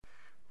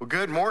Well,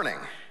 good morning.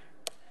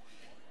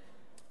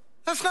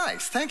 That's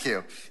nice, thank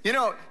you. You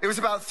know, it was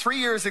about 3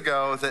 years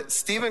ago that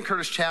Stephen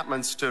Curtis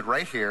Chapman stood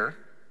right here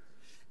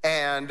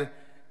and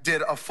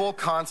did a full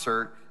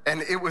concert,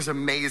 and it was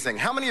amazing.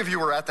 How many of you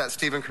were at that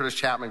Stephen Curtis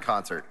Chapman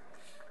concert?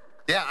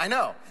 Yeah, I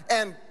know.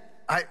 And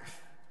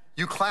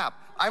you clap.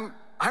 I'm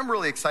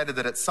really excited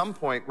that at some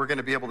point we're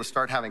gonna be able to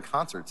start having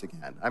concerts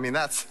again. I mean,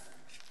 that's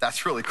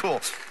really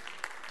cool.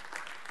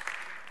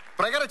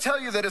 But I gotta tell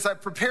you that as I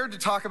prepared to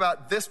talk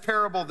about this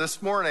parable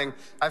this morning,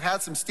 I've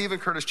had some Stephen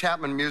Curtis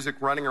Chapman music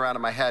running around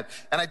in my head,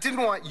 and I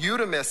didn't want you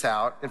to miss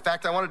out. In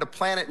fact, I wanted to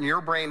plant it in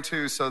your brain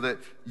too so that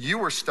you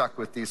were stuck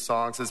with these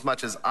songs as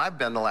much as I've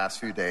been the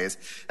last few days.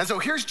 And so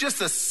here's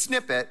just a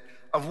snippet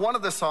of one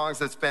of the songs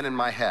that's been in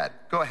my head.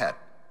 Go ahead.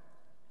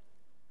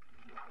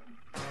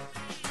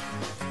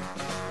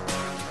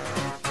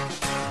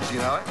 Do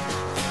you know it?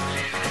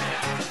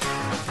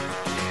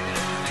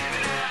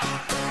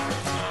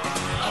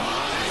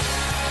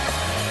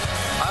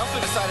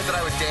 Decided that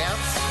I would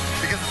dance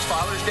because it's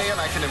Father's Day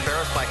and I can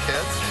embarrass my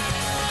kids.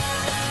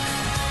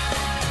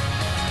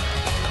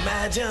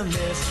 Imagine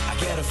this, I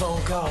get a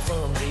phone call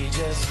from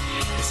Regis.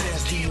 It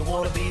says, do you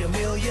want to be a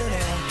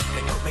millionaire?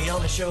 They put me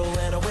on the show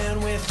and I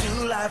win with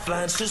 2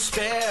 lifelines to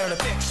spare. And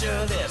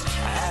picture this,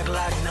 I act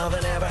like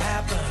nothing ever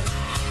happened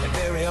and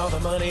bury all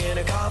the money in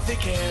a coffee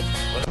can.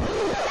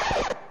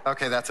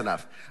 Okay, that's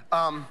enough.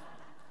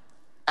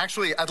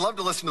 Actually, I'd love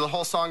to listen to the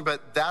whole song,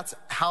 but that's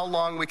how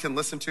long we can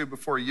listen to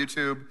before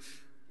YouTube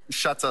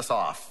shuts us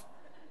off,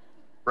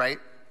 right?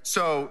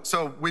 So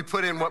we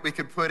put in what we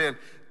could put in.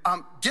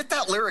 Get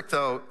that lyric,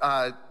 though,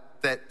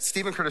 that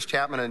Stephen Curtis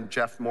Chapman and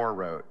Jeff Moore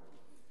wrote.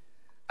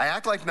 I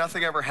act like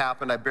nothing ever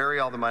happened. I bury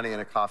all the money in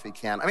a coffee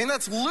can. I mean,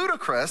 that's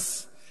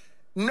ludicrous.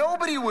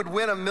 Nobody would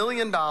win $1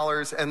 million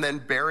and then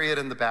bury it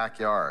in the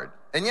backyard.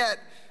 And yet,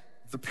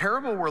 the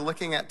parable we're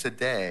looking at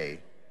today,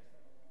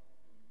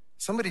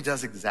 somebody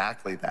does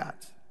exactly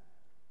that.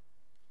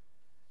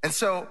 And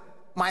so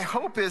my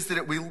hope is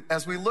that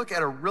as we look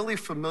at a really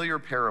familiar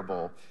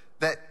parable,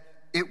 that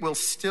it will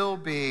still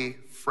be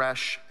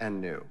fresh and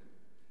new.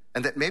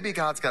 And that maybe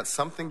God's got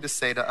something to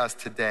say to us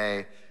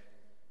today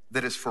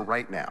that is for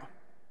right now.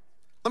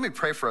 Let me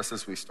pray for us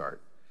as we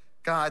start.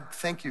 God,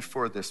 thank you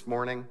for this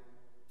morning.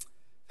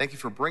 Thank you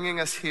for bringing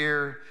us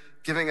here,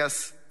 giving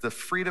us the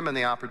freedom and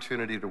the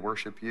opportunity to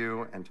worship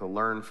you and to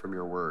learn from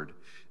your word.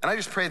 And I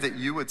just pray that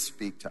you would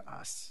speak to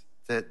us,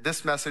 that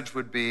this message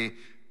would be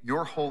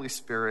your Holy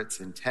Spirit's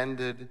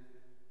intended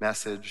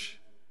message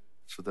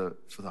for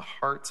the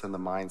hearts and the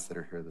minds that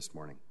are here this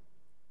morning.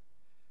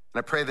 And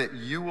I pray that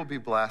you will be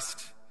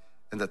blessed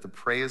and that the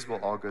praise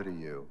will all go to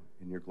you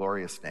in your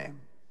glorious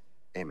name.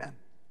 Amen.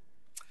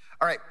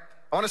 All right,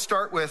 I want to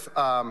start with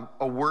a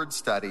word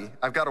study.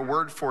 I've got a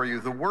word for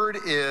you. The word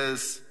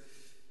is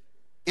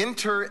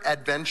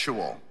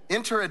interadventual.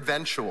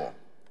 Interadventual.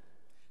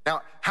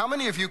 Now, how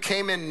many of you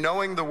came in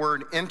knowing the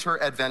word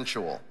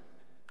interadventual?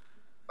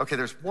 Okay,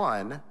 there's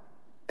one.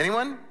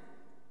 Anyone?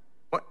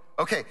 What?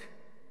 Okay,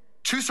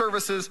 2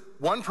 services,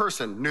 1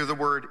 person knew the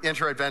word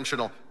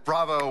interadventional.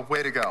 Bravo,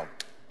 way to go.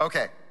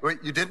 Okay, wait,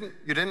 you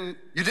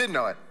did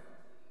know it.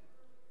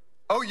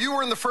 Oh, you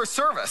were in the first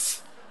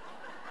service.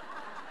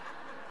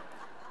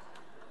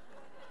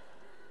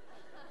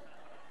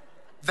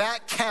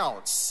 That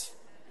counts.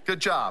 Good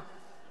job.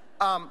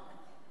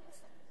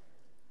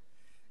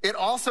 It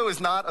also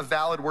is not a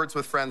valid Words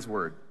with Friends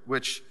word,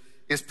 which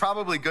is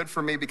probably good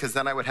for me because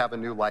then I would have a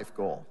new life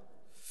goal,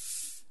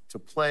 to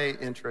play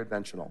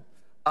interadventional.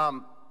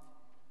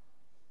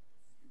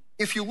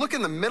 If you look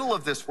in the middle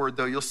of this word,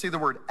 though, you'll see the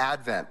word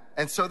Advent.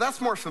 And so that's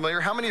more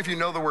familiar. How many of you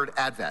know the word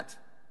Advent?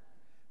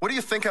 What do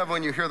you think of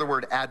when you hear the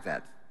word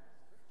Advent?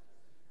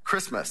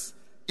 Christmas.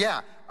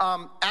 Yeah,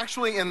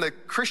 actually in the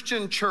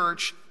Christian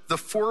church, the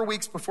 4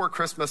 weeks before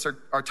Christmas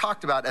are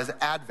talked about as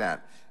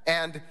Advent.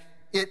 And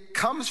it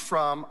comes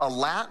from a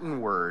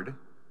Latin word.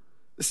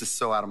 This is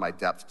so out of my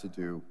depth to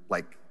do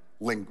like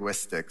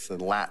linguistics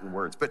and Latin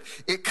words, but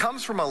it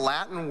comes from a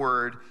Latin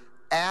word,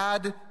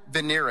 ad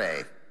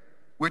venire,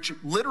 which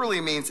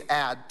literally means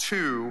add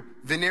to,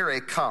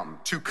 venire, come,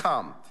 to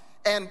come.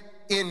 And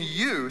in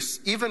use,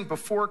 even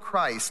before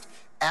Christ,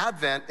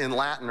 Advent in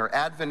Latin, or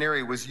ad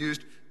venire, was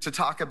used to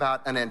talk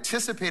about an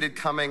anticipated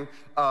coming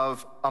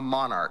of a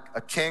monarch,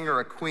 a king or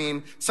a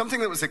queen, something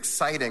that was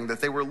exciting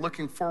that they were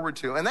looking forward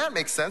to. And that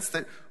makes sense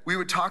that we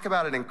would talk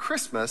about it in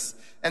Christmas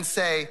and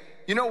say,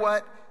 you know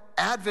what,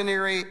 ad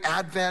venire,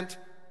 Advent,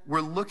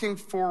 we're looking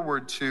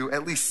forward to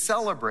at least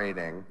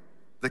celebrating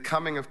the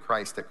coming of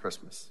Christ at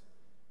Christmas.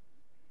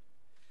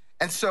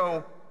 And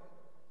so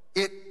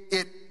it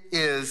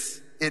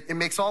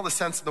makes all the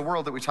sense in the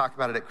world that we talk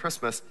about it at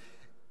Christmas.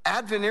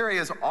 Ad venire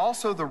is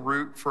also the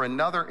root for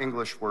another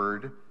English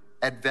word,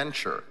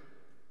 adventure.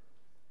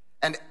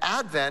 And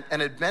Advent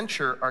and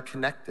adventure are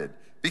connected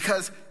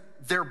because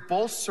they're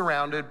both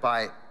surrounded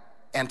by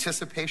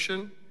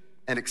anticipation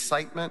and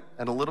excitement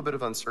and a little bit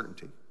of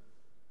uncertainty.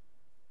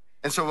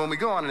 And so when we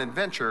go on an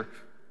adventure,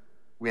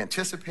 we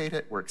anticipate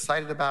it, we're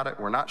excited about it,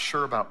 we're not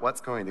sure about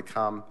what's going to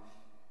come.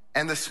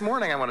 And this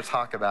morning I want to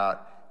talk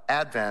about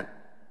Advent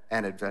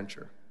and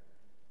adventure.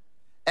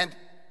 And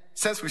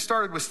since we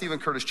started with Stephen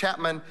Curtis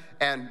Chapman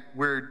and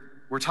we're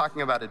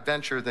talking about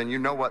adventure, then you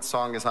know what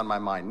song is on my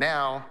mind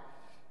now.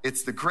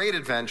 It's The Great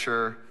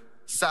Adventure.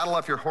 Saddle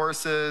up your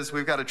horses.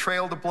 We've got a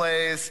trail to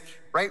blaze,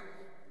 right?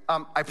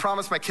 I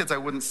promised my kids I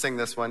wouldn't sing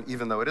this one,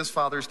 even though it is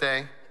Father's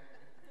Day.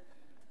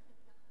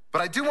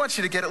 But I do want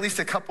you to get at least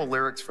a couple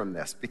lyrics from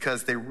this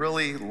because they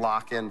really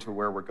lock into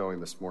where we're going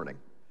this morning.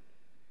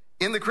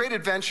 In The Great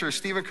Adventure,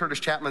 Stephen Curtis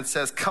Chapman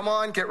says, "Come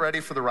on, get ready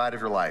for the ride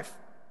of your life.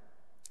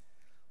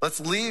 Let's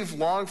leave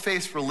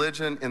long-faced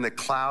religion in the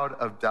cloud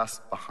of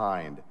dust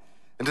behind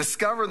and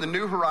discover the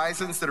new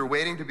horizons that are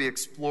waiting to be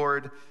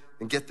explored.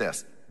 And get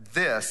this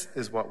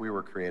is what we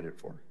were created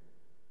for.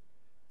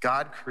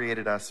 God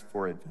created us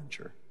for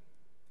adventure."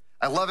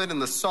 I love it in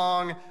the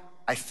song.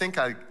 I think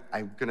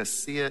I'm going to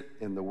see it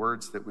in the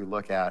words that we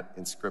look at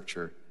in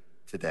Scripture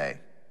today.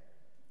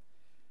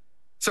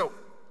 So,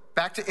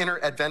 back to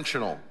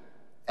interadventual.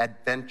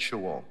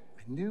 Adventual.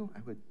 I knew I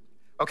would.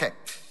 Okay.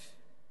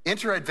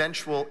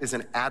 Interadventual is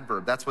an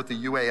adverb. That's what the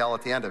UAL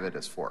at the end of it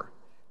is for.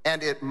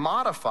 And it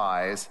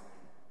modifies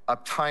a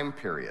time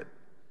period.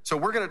 So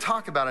we're going to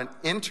talk about an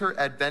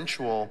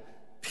interadventual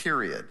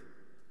period.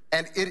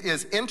 And it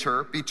is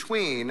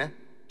between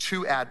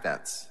two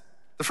Advents.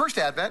 The first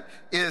Advent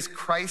is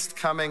Christ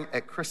coming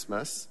at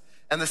Christmas.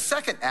 And the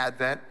second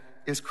Advent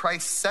is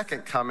Christ's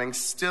second coming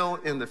still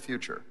in the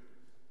future.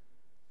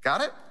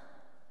 Got it?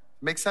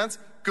 Make sense?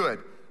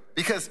 Good.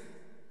 Because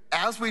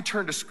as we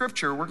turn to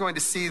Scripture, we're going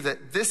to see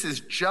that this is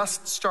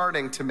just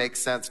starting to make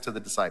sense to the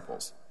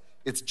disciples.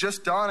 It's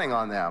just dawning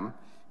on them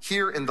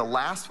here in the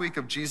last week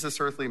of Jesus'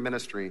 earthly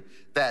ministry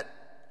that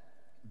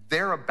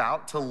they're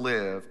about to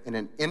live in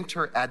an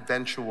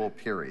interadventual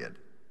period.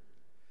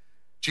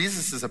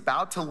 Jesus is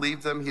about to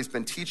leave them. He's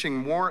been teaching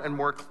more and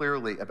more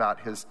clearly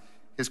about his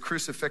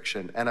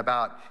crucifixion and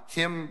about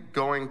him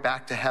going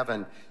back to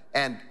heaven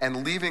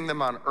and leaving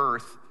them on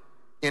earth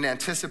in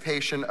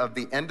anticipation of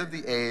the end of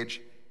the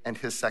age and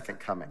his second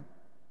coming.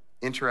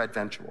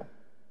 Interadventual.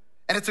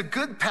 And it's a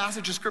good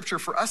passage of Scripture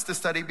for us to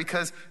study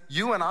because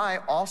you and I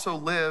also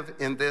live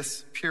in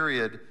this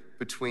period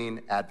between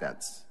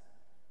Advents.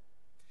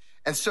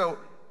 And so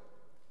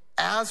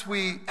as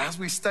we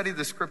study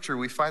the Scripture,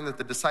 we find that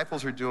the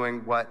disciples are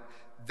doing what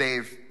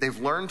they've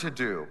learned to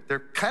do. They're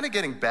kind of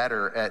getting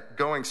better at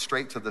going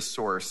straight to the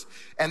source.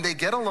 And they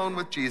get alone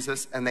with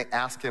Jesus and they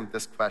ask him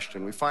this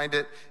question. We find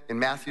it in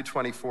Matthew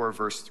 24,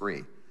 verse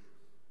 3.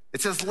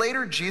 It says,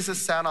 "Later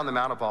Jesus sat on the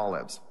Mount of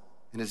Olives,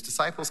 and his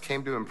disciples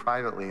came to him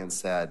privately and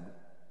said,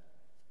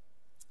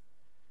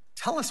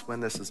 'Tell us when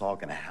this is all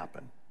going to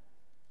happen.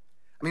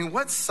 I mean,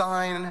 what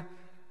sign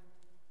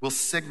will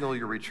signal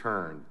your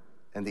return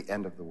and the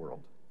end of the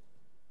world?'"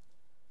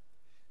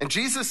 And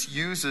Jesus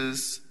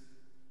uses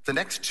the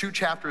next 2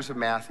 chapters of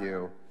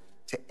Matthew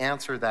to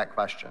answer that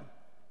question.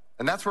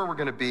 And that's where we're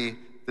going to be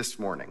this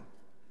morning.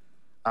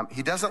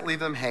 He doesn't leave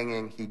them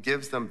hanging. He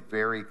gives them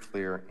very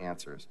clear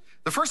answers.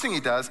 The first thing he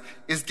does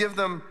is give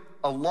them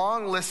a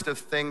long list of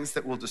things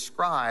that will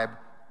describe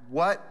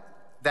what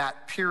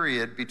that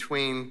period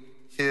between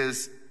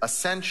his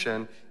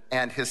ascension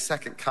and his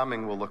second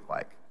coming will look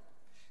like.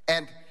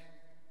 And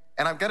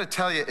I'm going to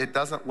tell you, it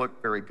doesn't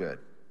look very good.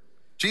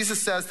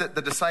 Jesus says that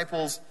the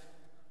disciples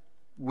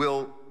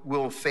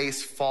will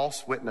face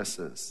false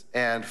witnesses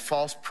and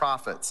false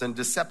prophets and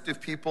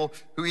deceptive people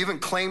who even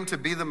claim to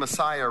be the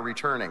Messiah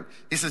returning.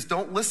 He says,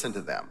 don't listen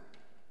to them.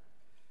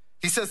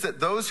 He says that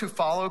those who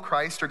follow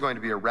Christ are going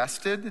to be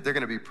arrested, they're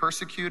going to be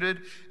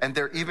persecuted, and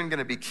they're even going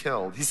to be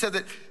killed. He said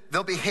that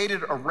they'll be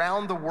hated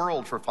around the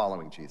world for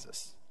following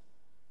Jesus.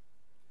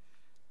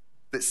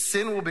 That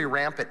sin will be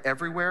rampant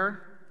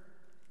everywhere,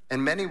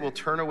 and many will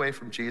turn away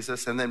from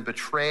Jesus and then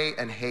betray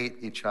and hate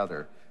each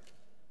other.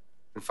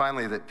 And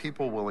finally, that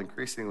people will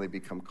increasingly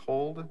become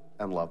cold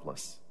and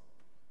loveless.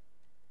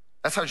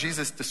 That's how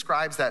Jesus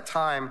describes that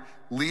time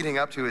leading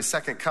up to his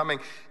second coming.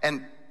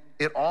 And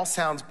it all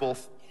sounds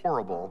both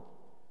horrible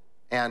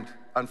and,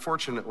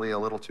 unfortunately, a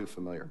little too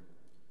familiar.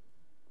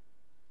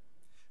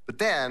 But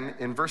then,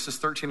 in verses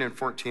 13 and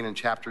 14 in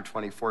chapter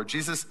 24,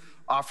 Jesus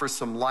offers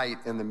some light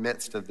in the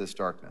midst of this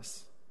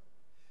darkness.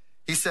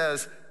 He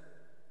says,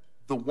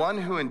 "The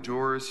one who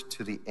endures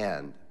to the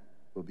end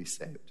will be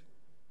saved."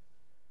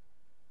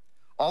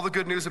 All the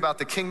good news about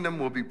the kingdom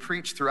will be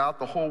preached throughout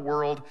the whole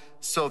world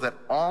so that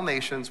all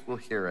nations will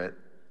hear it,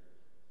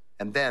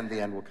 and then the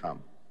end will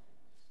come.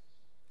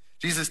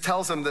 Jesus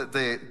tells them that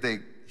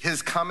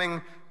his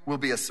coming will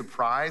be a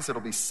surprise.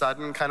 It'll be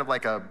sudden, kind of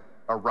like a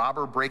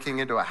robber breaking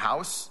into a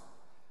house.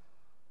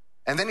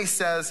 And then he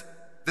says,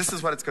 this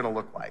is what it's going to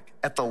look like.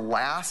 At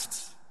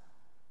last,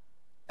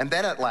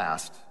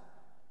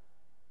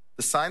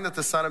 the sign that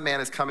the Son of Man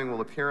is coming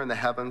will appear in the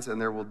heavens,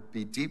 and there will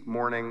be deep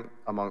mourning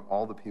among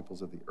all the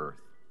peoples of the earth.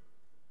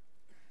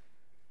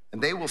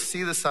 And they will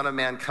see the Son of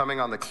Man coming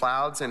on the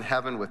clouds in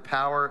heaven with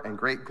power and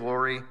great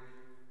glory,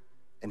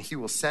 and he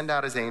will send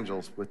out his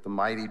angels with the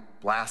mighty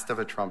blast of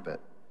a trumpet.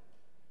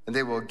 And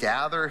they will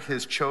gather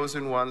his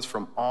chosen ones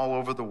from all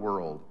over the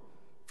world,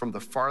 from the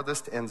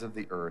farthest ends of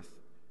the earth,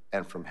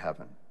 and from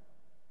heaven.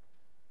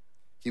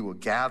 He will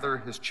gather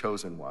his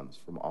chosen ones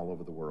from all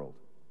over the world.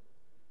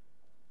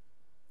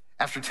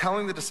 After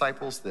telling the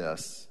disciples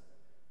this,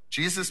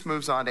 Jesus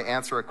moves on to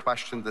answer a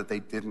question that they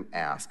didn't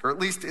ask, or at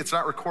least it's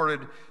not recorded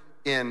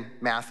in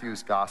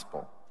Matthew's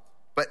gospel,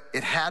 but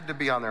it had to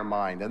be on their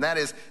mind. And that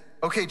is,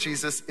 okay,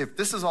 Jesus, if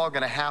this is all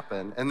gonna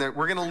happen and that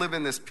we're gonna live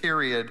in this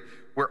period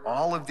where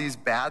all of these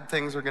bad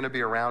things are gonna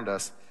be around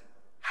us,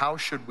 how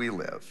should we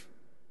live?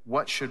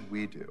 What should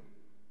we do?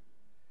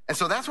 And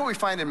so that's what we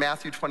find in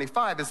Matthew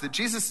 25 is that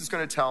Jesus is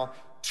gonna tell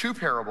two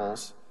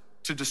parables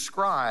to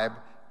describe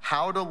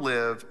how to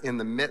live in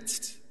the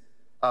midst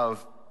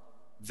of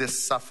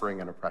this suffering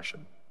and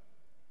oppression.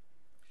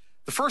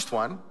 The first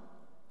one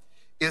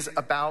is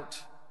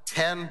about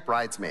 10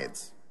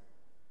 bridesmaids.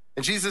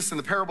 And Jesus in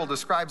the parable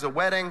describes a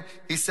wedding.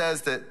 He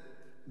says that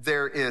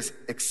there is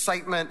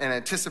excitement and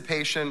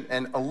anticipation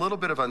and a little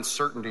bit of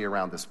uncertainty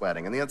around this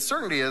wedding. And the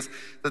uncertainty is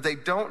that they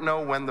don't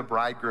know when the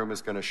bridegroom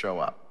is going to show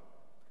up.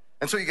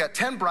 And so you got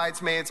 10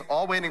 bridesmaids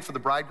all waiting for the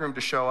bridegroom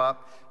to show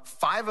up.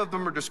 5 of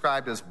them are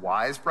described as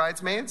wise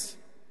bridesmaids,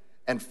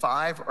 and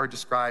 5 are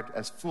described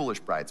as foolish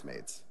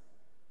bridesmaids.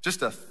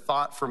 Just a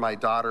thought for my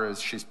daughter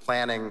as she's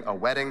planning a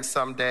wedding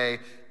someday.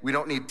 We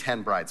don't need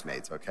 10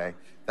 bridesmaids, okay?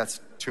 That's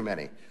too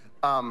many.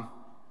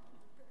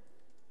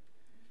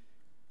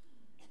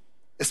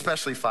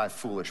 Especially 5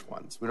 foolish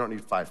ones. We don't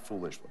need 5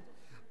 foolish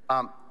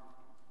ones.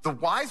 The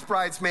wise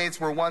bridesmaids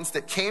were ones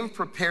that came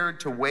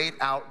prepared to wait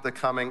out the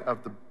coming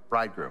of the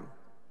bridegroom.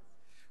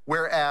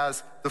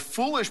 Whereas the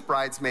foolish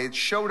bridesmaids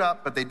showed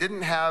up, but they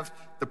didn't have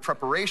the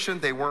preparation,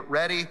 they weren't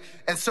ready.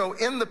 And so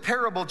in the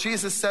parable,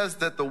 Jesus says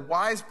that the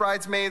wise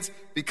bridesmaids,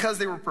 because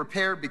they were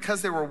prepared,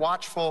 because they were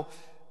watchful,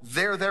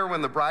 they're there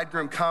when the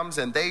bridegroom comes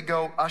and they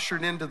go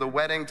ushered into the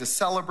wedding to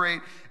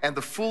celebrate. And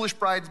the foolish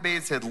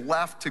bridesmaids had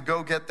left to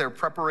go get their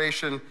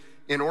preparation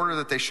in order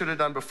that they should have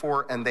done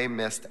before, and they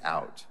missed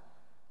out.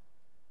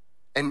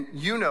 And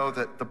you know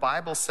that the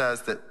Bible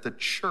says that the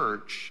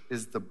church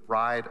is the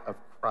bride of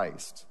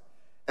Christ.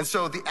 And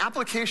so the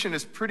application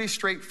is pretty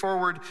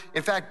straightforward.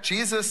 In fact,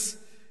 Jesus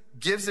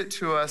gives it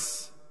to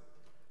us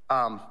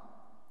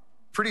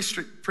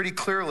pretty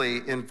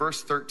clearly in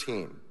verse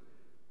 13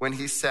 when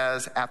he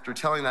says, after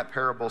telling that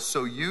parable,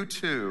 so you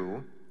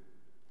too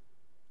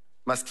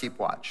must keep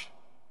watch,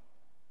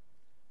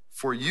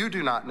 for you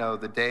do not know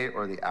the day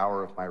or the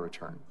hour of my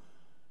return.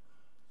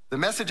 The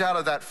message out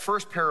of that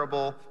first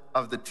parable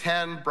of the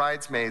 10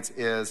 bridesmaids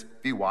is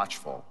be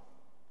watchful.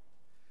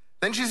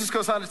 Then Jesus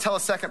goes on to tell a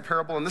second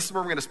parable, and this is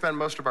where we're going to spend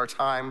most of our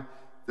time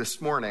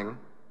this morning.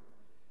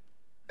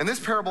 And this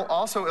parable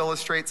also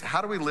illustrates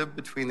how do we live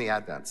between the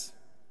Advents.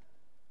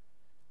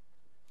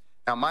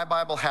 Now, my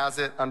Bible has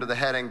it under the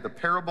heading, the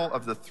parable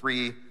of the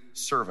 3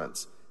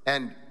 servants.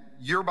 And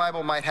your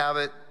Bible might have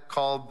it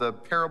called the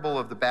parable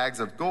of the bags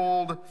of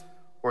gold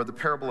or the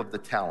parable of the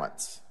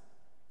talents.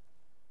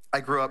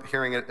 I grew up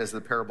hearing it as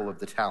the parable of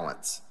the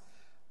talents.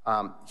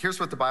 Here's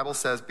what the Bible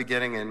says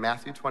beginning in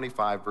Matthew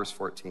 25, verse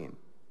 14.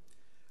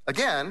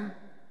 Again,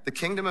 the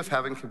kingdom of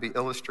heaven can be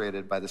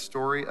illustrated by the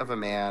story of a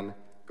man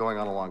going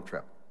on a long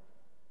trip.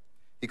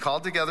 He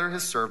called together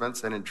his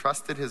servants and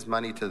entrusted his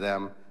money to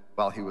them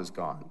while he was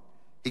gone.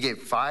 He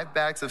gave 5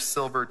 bags of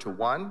silver to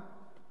one,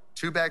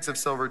 2 bags of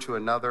silver to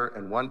another,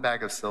 and 1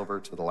 bag of silver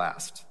to the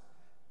last,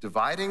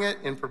 dividing it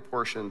in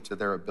proportion to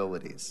their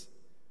abilities.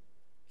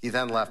 He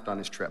then left on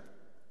his trip.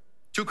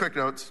 2 quick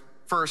notes.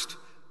 First,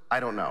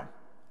 I don't know.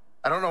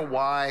 I don't know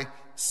why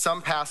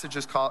some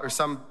passages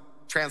some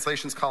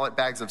translations call it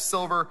bags of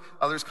silver,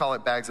 others call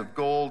it bags of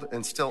gold,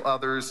 and still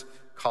others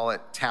call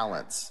it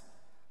talents.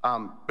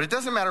 But it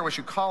doesn't matter what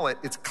you call it,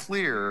 it's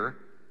clear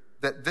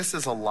that this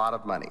is a lot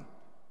of money.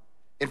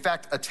 In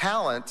fact, a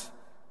talent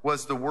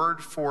was the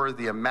word for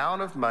the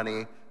amount of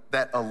money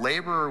that a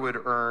laborer would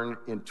earn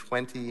in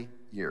 20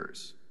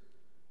 years.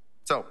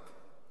 So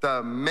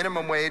the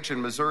minimum wage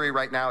in Missouri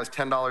right now is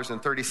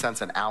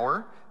 $10.30 an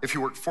hour. If you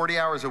work 40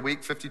 hours a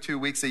week, 52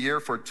 weeks a year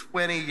for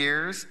 20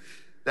 years,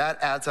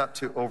 that adds up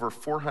to over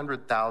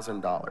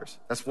 $400,000.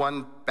 That's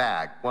 1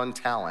 bag, 1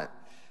 talent.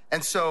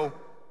 And so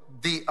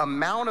the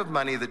amount of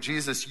money that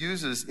Jesus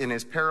uses in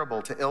his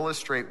parable to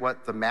illustrate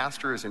what the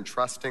master is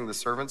entrusting the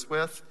servants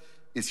with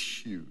is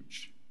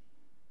huge,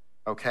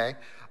 okay?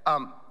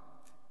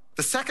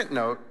 The second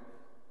note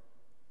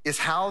is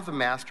how the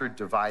master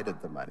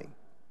divided the money.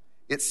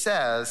 It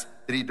says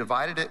that he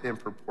divided it in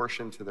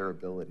proportion to their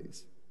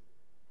abilities.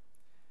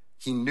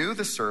 He knew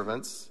the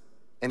servants,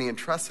 and he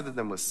entrusted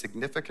them with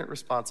significant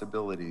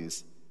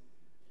responsibilities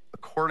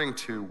according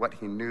to what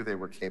he knew they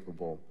were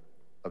capable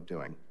of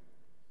doing.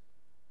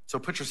 So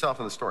put yourself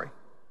in the story.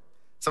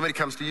 Somebody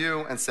comes to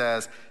you and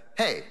says,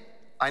 hey,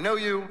 I know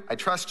you, I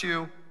trust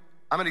you,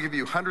 I'm gonna give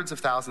you hundreds of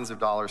thousands of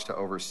dollars to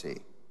oversee.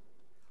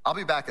 I'll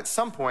be back at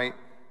some point,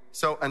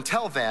 so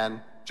until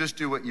then, just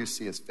do what you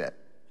see as fit.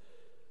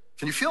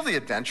 Can you feel the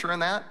adventure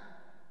in that?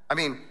 I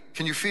mean,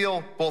 can you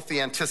feel both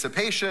the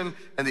anticipation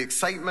and the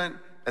excitement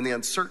and the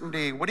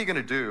uncertainty? What are you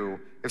gonna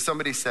do if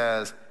somebody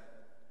says,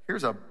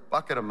 here's a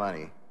bucket of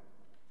money,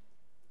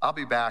 I'll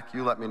be back,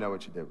 you let me know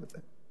what you did with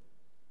it?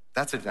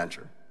 That's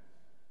adventure.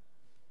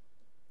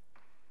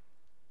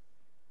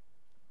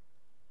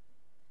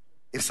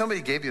 If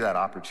somebody gave you that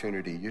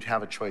opportunity, you'd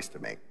have a choice to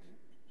make.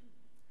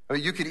 I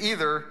mean, you could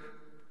either,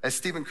 as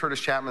Stephen Curtis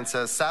Chapman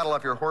says, saddle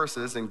up your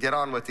horses and get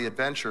on with the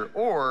adventure,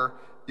 or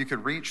you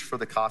could reach for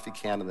the coffee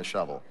can and the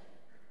shovel.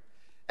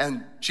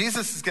 And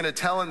Jesus is going to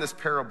tell in this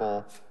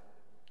parable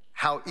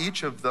how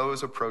each of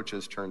those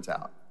approaches turns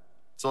out.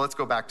 So let's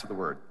go back to the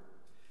word.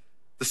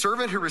 The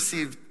servant who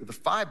received the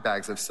 5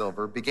 bags of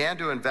silver began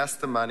to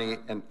invest the money,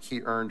 and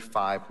he earned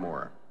 5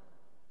 more.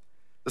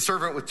 The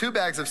servant with 2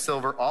 bags of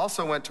silver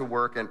also went to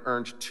work and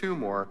earned 2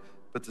 more,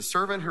 but the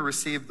servant who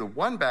received the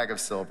 1 bag of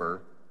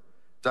silver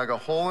dug a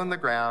hole in the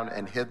ground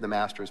and hid the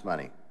master's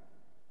money.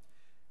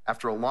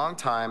 After a long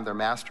time, their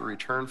master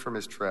returned from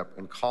his trip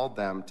and called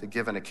them to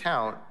give an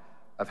account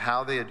of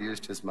how they had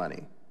used his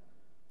money.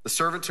 The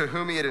servant to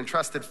whom he had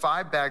entrusted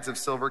 5 bags of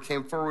silver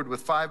came forward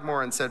with 5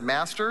 more and said,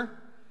 "Master,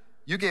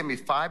 you gave me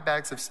 5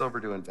 bags of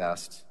silver to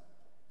invest,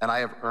 and I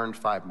have earned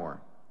 5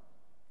 more."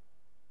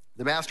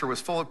 The master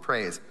was full of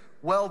praise.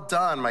 "Well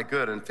done, my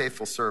good and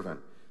faithful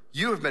servant.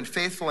 You have been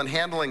faithful in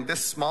handling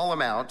this small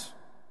amount,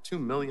 $2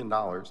 million.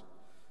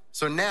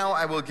 So now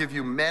I will give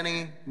you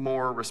many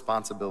more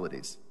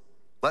responsibilities.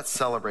 Let's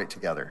celebrate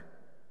together."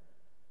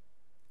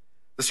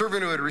 The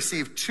servant who had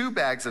received 2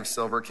 bags of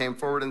silver came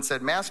forward and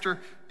said, "Master,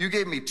 you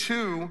gave me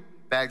 2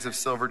 bags of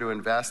silver to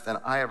invest, and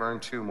I have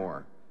earned 2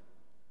 more."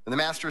 And the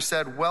master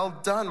said, "Well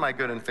done, my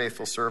good and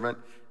faithful servant.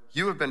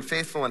 You have been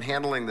faithful in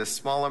handling this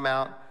small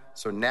amount,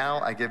 so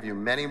now I give you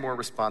many more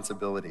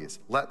responsibilities.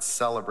 Let's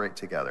celebrate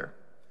together."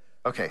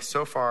 Okay,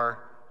 so far,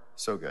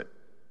 so good.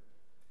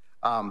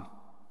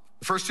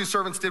 The first 2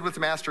 servants did what the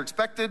master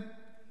expected.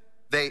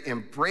 They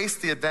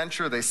embraced the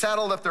adventure. They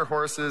saddled up their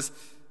horses.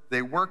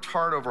 They worked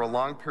hard over a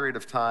long period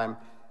of time,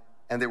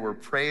 and they were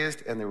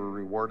praised and they were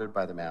rewarded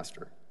by the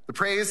master. The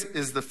praise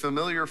is the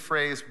familiar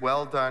phrase,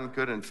 "Well done,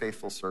 good and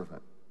faithful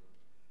servant."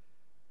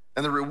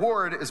 And the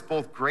reward is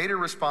both greater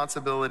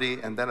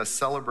responsibility and then a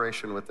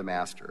celebration with the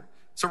master.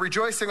 So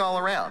rejoicing all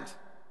around.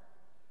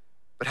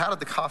 But how did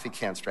the coffee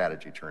can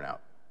strategy turn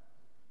out?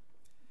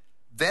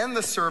 Then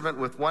the servant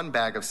with 1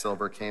 bag of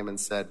silver came and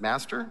said,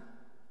 "Master,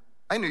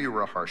 I knew you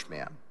were a harsh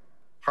man,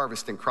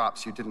 harvesting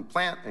crops you didn't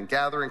plant and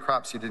gathering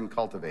crops you didn't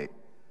cultivate.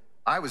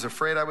 I was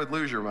afraid I would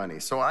lose your money,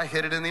 so I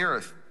hid it in the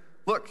earth.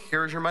 Look,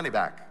 here's your money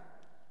back."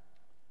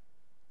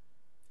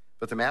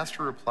 But the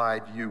master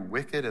replied, "You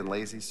wicked and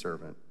lazy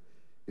servant.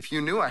 If you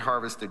knew I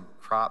harvested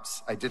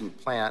crops I didn't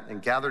plant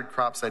and gathered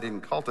crops I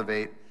didn't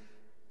cultivate,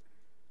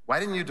 why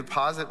didn't you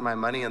deposit my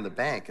money in the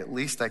bank? At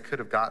least I could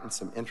have gotten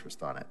some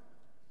interest on it."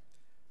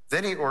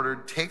 Then he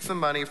ordered, "Take the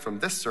money from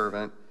this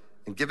servant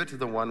and give it to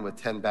the one with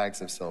 10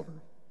 bags of silver."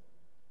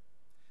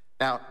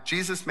 Now,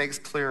 Jesus makes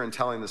clear in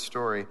telling the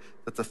story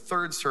that the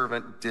 3rd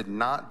servant did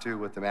not do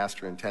what the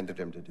master intended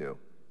him to do.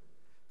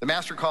 The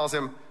master calls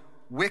him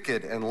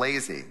wicked and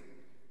lazy.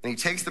 And he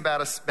takes the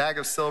bag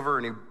of silver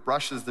and he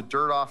brushes the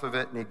dirt off of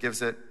it and he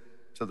gives it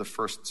to the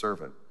first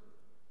servant.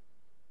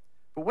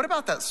 But what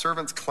about that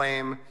servant's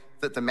claim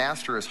that the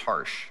master is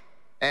harsh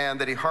and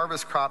that he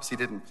harvests crops he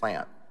didn't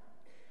plant?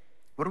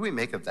 What do we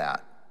make of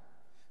that?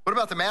 What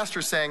about the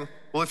master saying,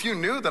 "Well, if you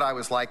knew that I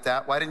was like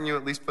that, why didn't you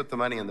at least put the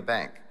money in the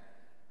bank?"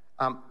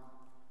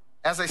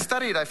 As I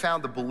studied, I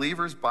found the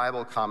Believer's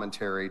Bible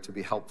Commentary to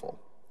be helpful.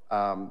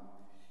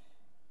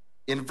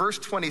 In verse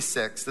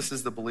 26, this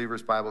is the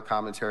Believer's Bible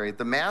Commentary,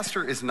 the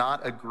master is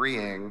not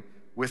agreeing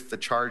with the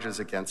charges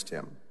against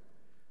him.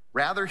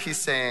 Rather,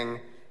 he's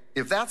saying,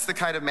 if that's the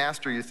kind of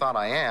master you thought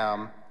I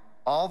am,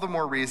 all the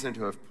more reason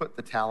to have put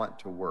the talent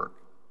to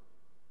work.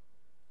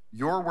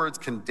 Your words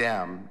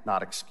condemn,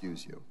 not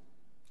excuse you.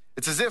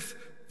 It's as if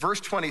verse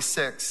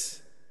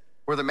 26,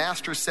 where the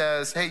master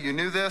says, "Hey, you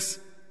knew this,"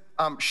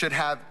 should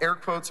have air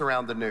quotes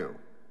around the "new."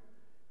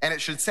 And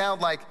it should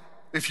sound like,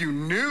 if you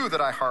knew that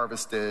I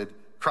harvested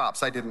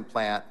crops I didn't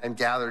plant and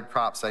gathered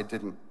crops I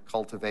didn't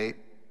cultivate,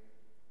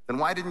 then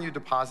why didn't you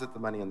deposit the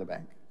money in the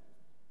bank?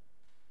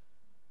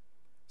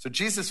 So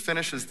Jesus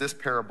finishes this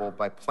parable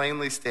by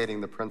plainly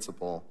stating the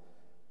principle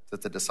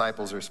that the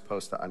disciples are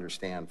supposed to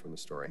understand from the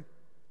story.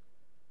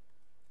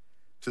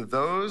 To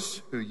those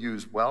who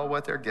use well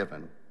what they're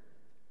given,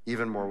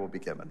 even more will be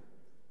given.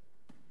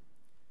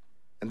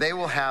 And they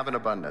will have an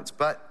abundance.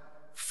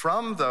 But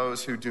from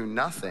those who do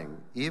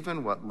nothing,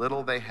 even what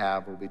little they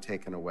have will be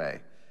taken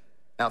away.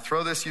 Now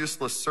throw this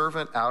useless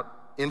servant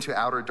out into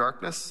outer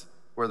darkness,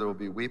 where there will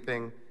be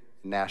weeping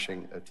and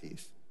gnashing of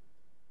teeth.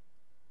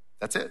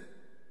 That's it.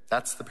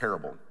 That's the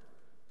parable.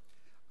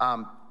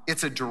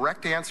 It's a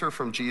direct answer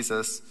from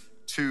Jesus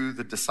to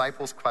the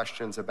disciples'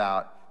 questions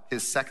about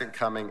his second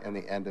coming and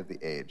the end of the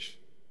age.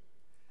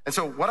 And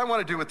so what I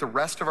want to do with the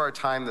rest of our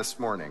time this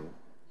morning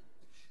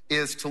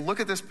is to look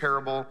at this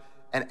parable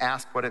and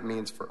ask what it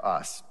means for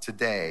us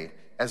today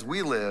as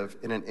we live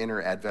in an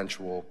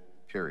inter-adventual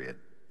period.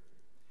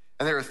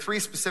 And there are 3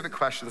 specific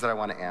questions that I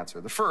want to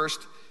answer. The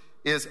first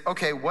is,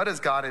 okay, what has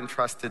God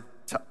entrusted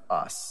to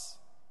us?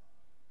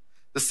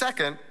 The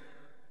second,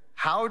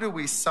 how do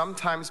we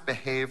sometimes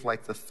behave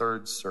like the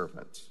 3rd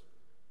servant?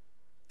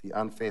 the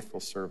unfaithful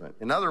servant.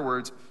 In other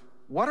words,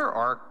 what are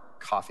our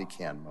coffee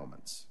can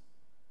moments?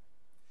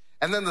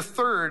 And then the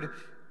third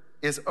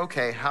is,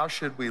 okay, how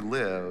should we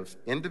live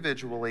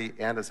individually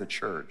and as a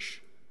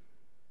church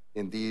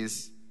in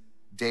these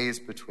days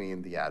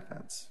between the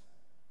Advents?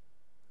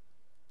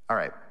 All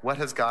right, what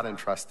has God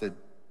entrusted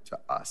to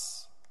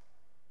us?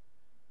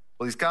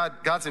 Well,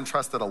 God's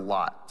entrusted a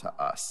lot to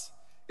us.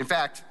 In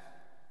fact,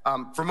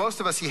 for most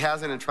of us, he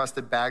hasn't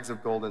entrusted bags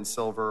of gold and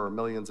silver or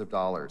millions of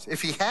dollars.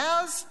 If he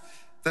has,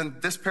 then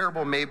this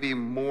parable may be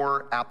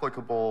more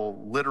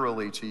applicable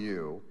literally to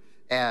you,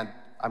 and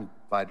I'm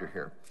glad you're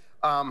here.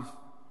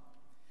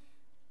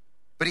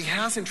 But he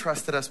has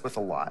entrusted us with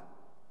a lot.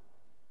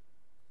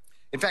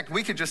 In fact,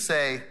 we could just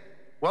say,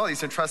 well,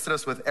 he's entrusted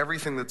us with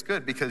everything that's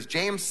good, because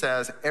James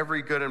says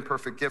every good and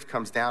perfect gift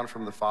comes down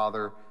from the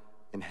Father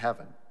in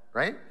heaven,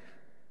 right?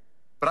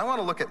 But I want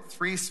to look at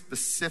three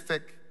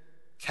specific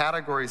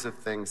categories of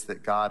things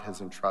that God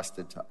has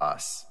entrusted to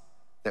us,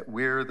 that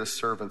we're the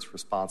servants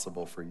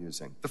responsible for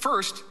using. The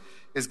first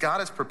is God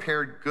has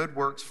prepared good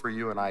works for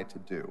you and I to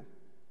do.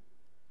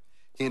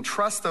 He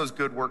entrusts those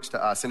good works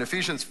to us. In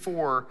Ephesians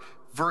 4,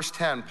 verse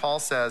 10, Paul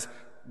says,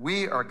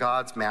 we are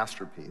God's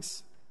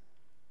masterpiece.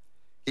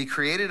 He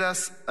created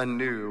us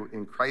anew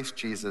in Christ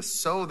Jesus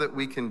so that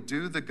we can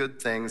do the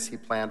good things he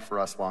planned for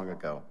us long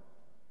ago.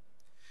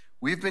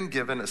 We've been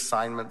given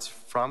assignments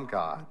from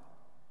God,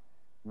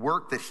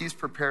 work that he's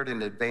prepared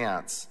in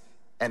advance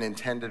and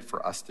intended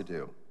for us to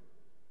do.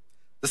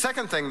 The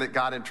second thing that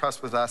God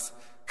entrusts with us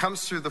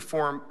comes through the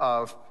form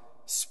of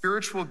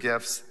spiritual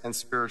gifts and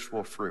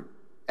spiritual fruit.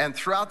 And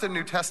throughout the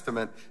New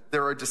Testament,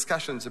 there are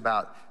discussions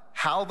about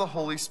how the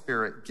Holy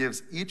Spirit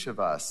gives each of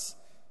us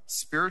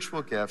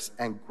spiritual gifts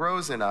and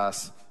grows in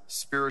us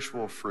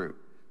spiritual fruit.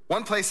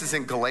 One place is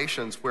in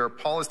Galatians, where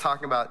Paul is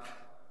talking about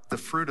the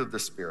fruit of the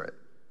Spirit.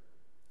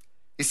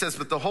 He says,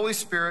 but the Holy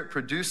Spirit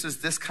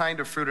produces this kind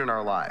of fruit in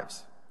our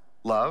lives: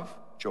 love,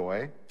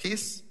 joy,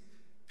 peace,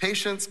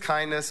 patience,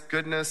 kindness,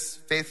 goodness,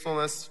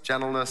 faithfulness,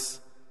 gentleness,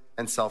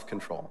 and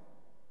self-control.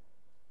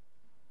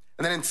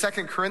 And then in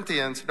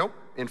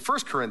 1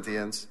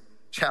 Corinthians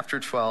chapter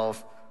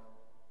 12,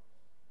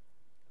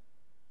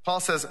 Paul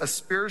says, a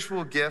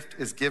spiritual gift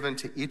is given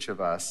to each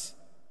of us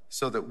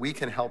so that we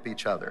can help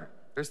each other.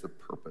 There's the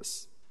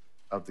purpose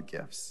of the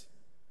gifts.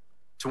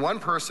 To one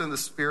person, the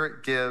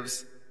Spirit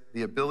gives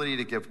the ability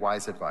to give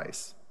wise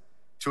advice.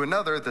 To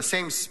another, the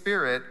same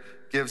Spirit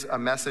gives a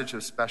message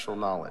of special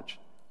knowledge.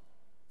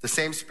 The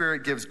same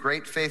Spirit gives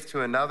great faith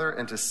to another,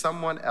 and to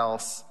someone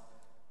else,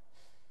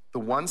 the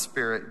one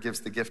Spirit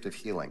gives the gift of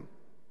healing.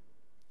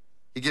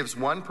 He gives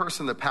one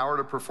person the power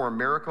to perform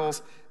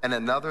miracles and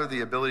another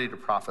the ability to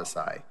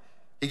prophesy.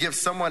 He gives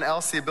someone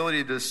else the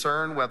ability to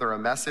discern whether a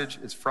message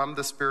is from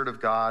the Spirit of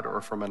God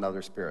or from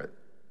another spirit.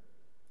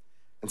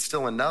 And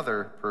still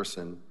another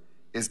person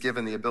is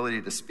given the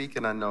ability to speak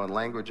in unknown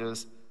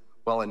languages,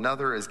 while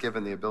another is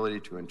given the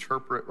ability to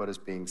interpret what is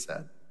being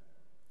said.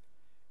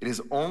 It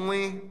is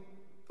only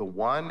the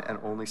one and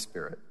only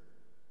Spirit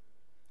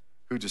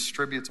who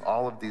distributes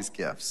all of these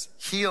gifts.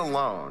 He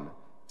alone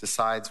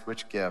decides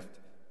which gift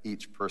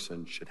each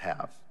person should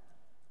have.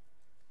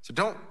 So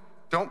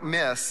don't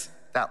miss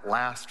that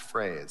last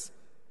phrase.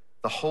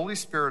 The Holy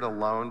Spirit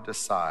alone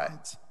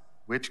decides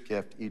which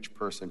gift each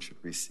person should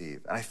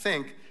receive. And I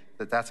think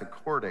that that's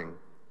according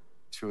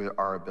to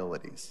our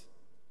abilities.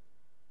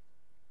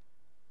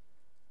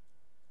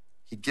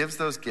 He gives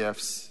those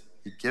gifts,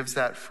 he gives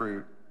that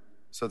fruit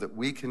so that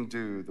we can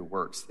do the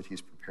works that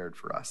he's prepared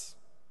for us.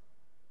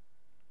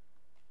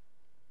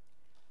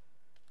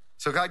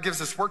 So God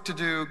gives us work to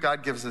do,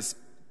 God gives us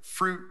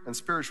fruit and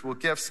spiritual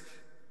gifts.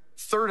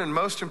 Third, and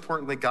most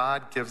importantly,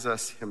 God gives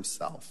us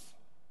himself.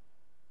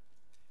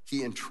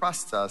 He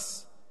entrusts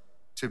us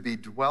to be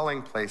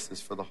dwelling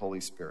places for the Holy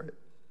Spirit.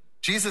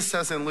 Jesus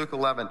says in Luke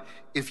 11,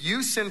 if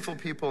you sinful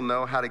people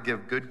know how to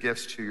give good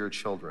gifts to your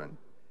children,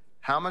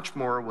 how much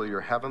more will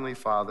your heavenly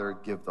Father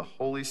give the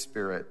Holy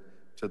Spirit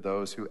to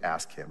those who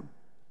ask him?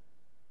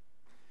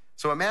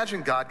 So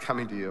imagine God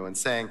coming to you and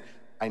saying,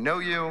 I know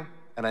you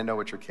and I know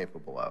what you're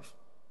capable of.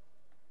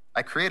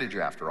 I created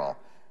you after all.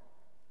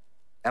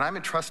 And I'm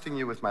entrusting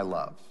you with my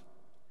love.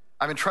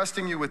 I'm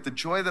entrusting you with the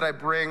joy that I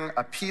bring,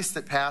 a peace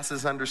that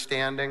passes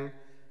understanding,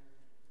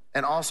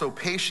 and also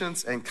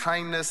patience and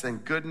kindness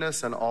and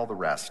goodness and all the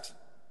rest.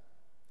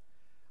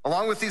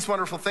 Along with these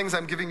wonderful things,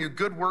 I'm giving you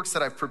good works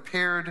that I've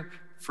prepared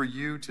for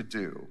you to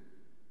do.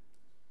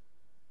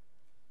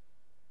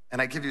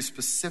 And I give you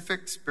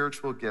specific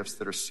spiritual gifts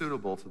that are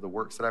suitable to the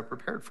works that I've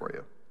prepared for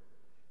you.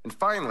 And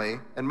finally,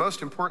 and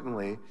most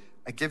importantly,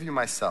 I give you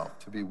myself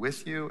to be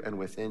with you and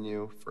within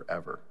you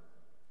forever.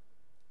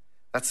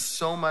 That's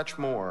so much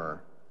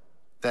more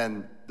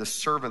than the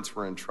servants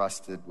were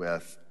entrusted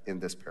with in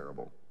this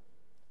parable.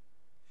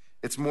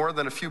 It's more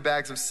than a few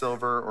bags of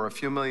silver or a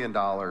few $1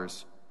 million.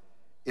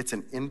 It's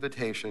an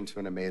invitation to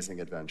an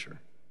amazing adventure.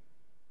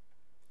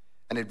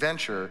 An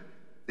adventure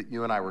that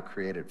you and I were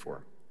created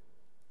for.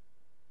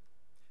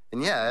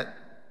 And yet,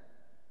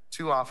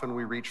 too often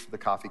we reach for the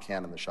coffee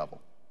can and the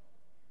shovel.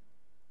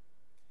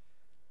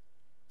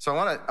 So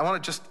I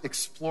want to just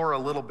explore a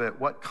little bit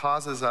what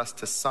causes us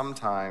to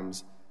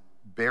sometimes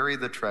bury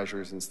the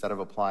treasures instead of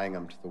applying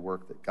them to the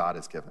work that God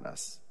has given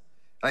us.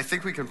 And I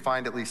think we can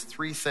find at least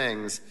 3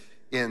 things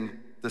in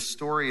the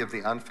story of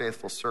the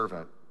unfaithful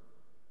servant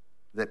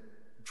that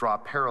draw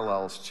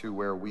parallels to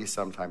where we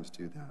sometimes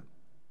do that.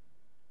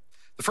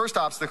 The first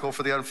obstacle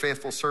for the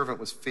unfaithful servant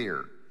was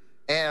fear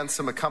and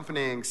some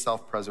accompanying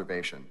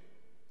self-preservation.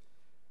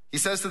 He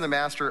says to the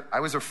master,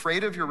 I was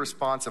afraid of your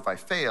response if I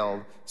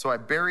failed, so I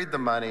buried the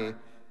money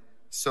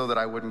so that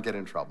I wouldn't get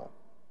in trouble.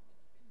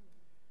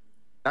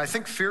 Now, I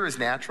think fear is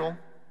natural.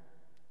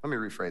 Let me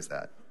rephrase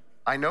that.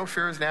 I know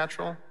fear is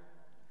natural.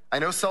 I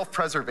know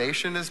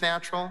self-preservation is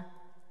natural.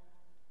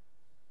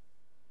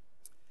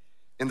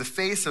 In the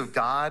face of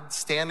God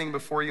standing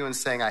before you and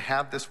saying, I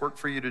have this work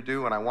for you to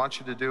do and I want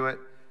you to do it,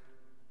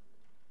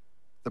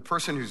 the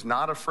person who's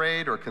not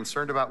afraid or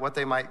concerned about what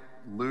they might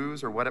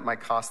lose or what it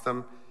might cost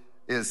them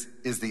is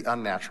the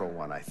unnatural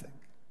one, I think.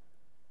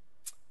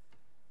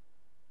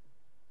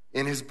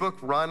 In his book,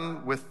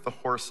 Run with the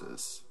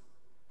Horses,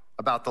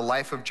 about the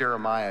life of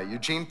Jeremiah,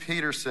 Eugene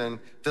Peterson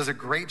does a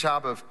great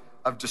job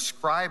of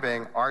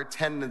describing our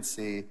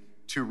tendency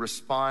to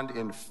respond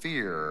in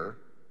fear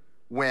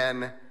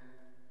when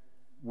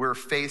we're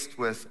faced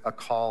with a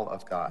call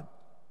of God.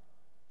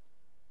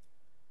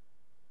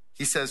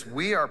 He says,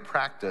 we are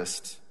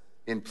practiced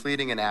in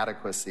pleading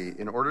inadequacy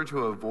in order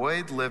to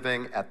avoid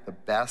living at the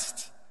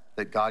best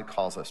that God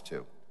calls us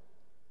to.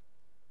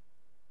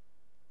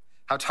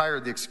 How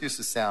tired the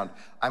excuses sound.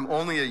 I'm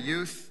only a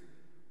youth.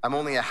 I'm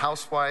only a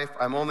housewife.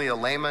 I'm only a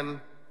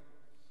layman.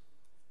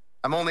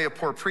 I'm only a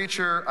poor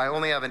preacher. I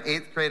only have an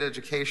 8th grade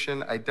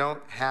education. I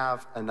don't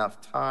have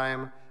enough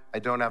time. I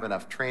don't have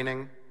enough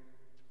training.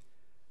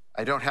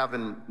 I don't have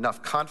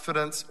enough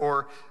confidence.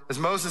 Or, as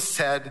Moses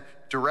said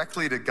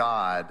directly to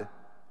God,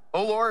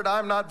 oh Lord,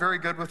 I'm not very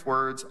good with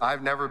words.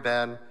 I've never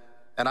been,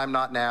 and I'm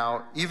not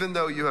now. Even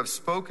though you have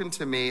spoken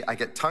to me, I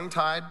get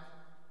tongue-tied,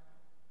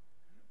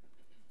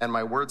 and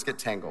my words get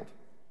tangled.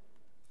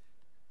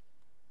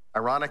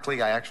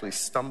 Ironically, I actually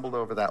stumbled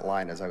over that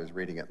line as I was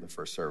reading it in the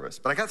first service,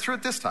 but I got through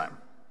it this time.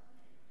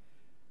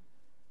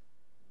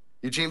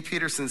 Eugene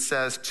Peterson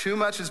says, too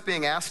much is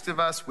being asked of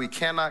us. We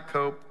cannot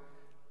cope.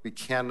 We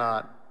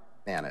cannot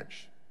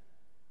manage.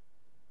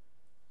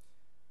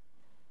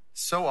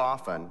 So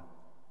often,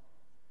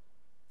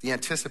 the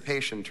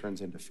anticipation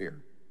turns into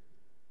fear.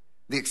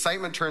 The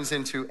excitement turns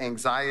into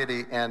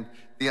anxiety, and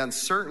the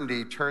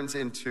uncertainty turns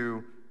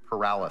into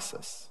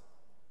paralysis.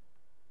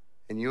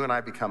 And you and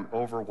I become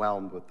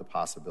overwhelmed with the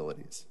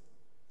possibilities.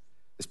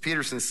 As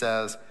Peterson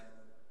says,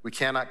 we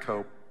cannot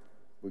cope,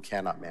 we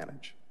cannot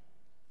manage.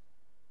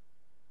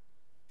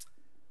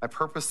 My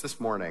purpose this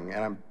morning,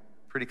 and I'm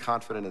pretty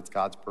confident it's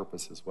God's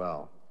purpose as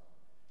well,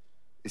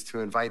 is to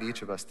invite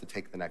each of us to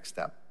take the next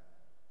step.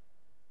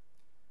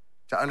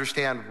 To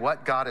understand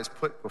what God has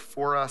put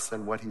before us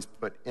and what he's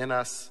put in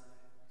us,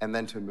 and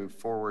then to move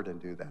forward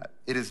and do that.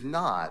 It is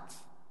not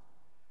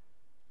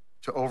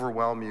to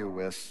overwhelm you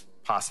with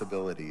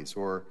possibilities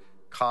or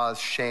cause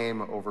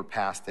shame over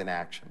past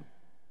inaction.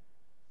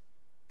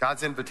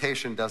 God's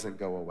invitation doesn't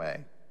go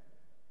away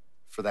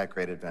for that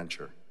great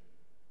adventure.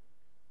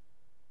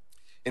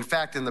 In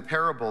fact, in the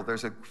parable,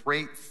 there's a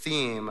great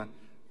theme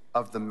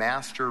of the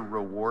master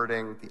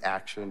rewarding the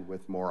action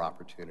with more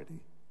opportunity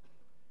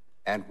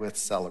and with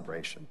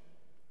celebration.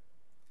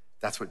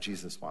 That's what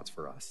Jesus wants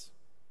for us.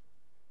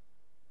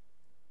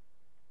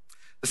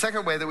 The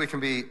second way that we can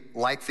be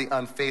like the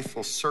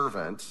unfaithful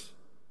servant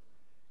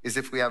is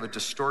if we have a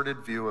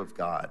distorted view of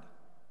God.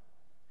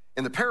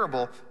 In the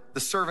parable,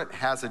 the servant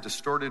has a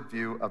distorted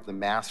view of the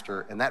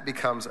master, and that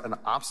becomes an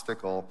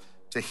obstacle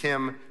to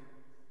him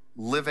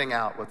living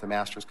out what the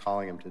master's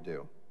calling him to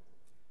do.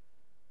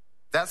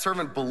 That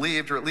servant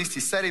believed, or at least he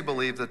said he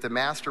believed, that the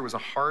master was a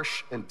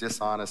harsh and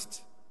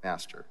dishonest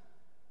master.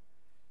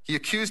 He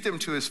accused him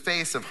to his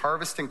face of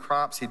harvesting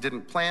crops he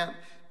didn't plant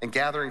and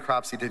gathering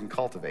crops he didn't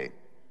cultivate.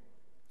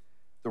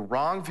 The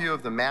wrong view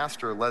of the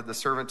master led the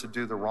servant to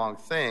do the wrong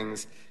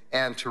things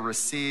and to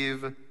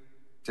receive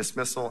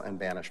dismissal and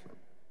banishment.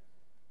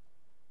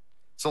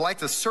 So like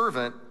the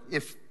servant,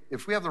 if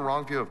we have the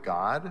wrong view of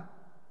God,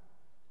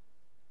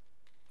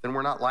 then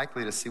we're not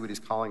likely to see what he's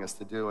calling us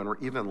to do, and we're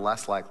even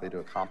less likely to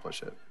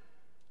accomplish it.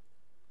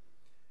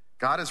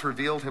 God has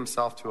revealed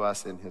himself to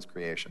us in his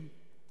creation.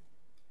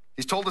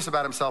 He's told us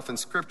about himself in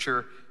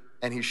Scripture,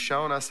 and he's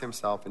shown us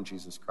himself in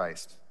Jesus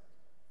Christ.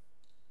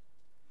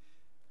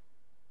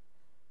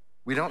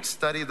 We don't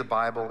study the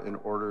Bible in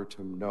order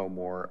to know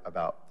more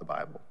about the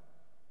Bible.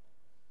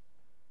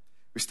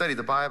 We study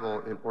the Bible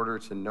in order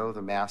to know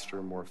the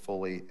Master more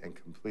fully and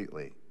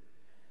completely,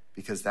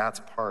 because that's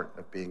part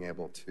of being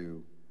able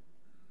to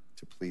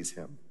please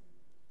him.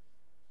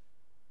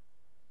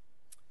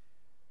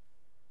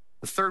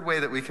 The third way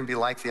that we can be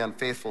like the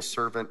unfaithful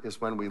servant is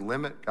when we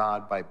limit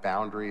God by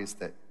boundaries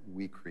that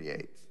we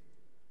create.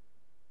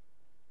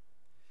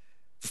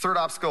 The third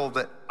obstacle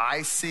that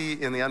I see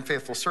in the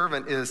unfaithful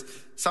servant is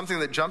something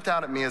that jumped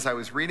out at me as I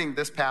was reading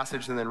this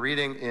passage and then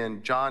reading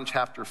in John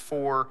chapter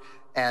 4.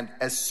 And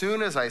as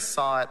soon as I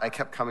saw it, I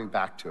kept coming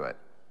back to it.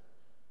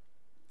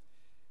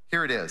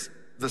 Here it is.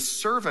 The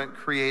servant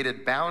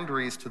created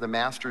boundaries to the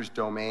master's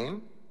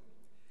domain,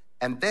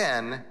 and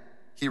then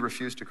he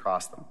refused to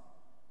cross them.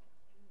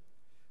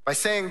 By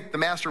saying the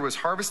master was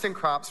harvesting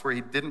crops where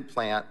he didn't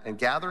plant and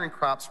gathering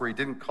crops where he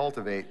didn't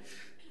cultivate,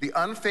 the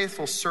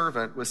unfaithful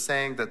servant was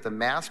saying that the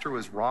master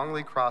was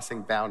wrongly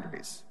crossing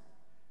boundaries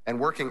and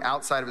working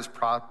outside of his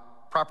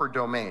proper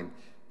domain.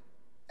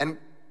 And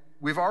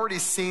we've already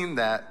seen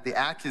that the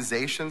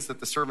accusations that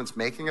the servant's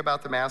making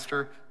about the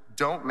master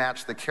don't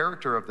match the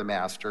character of the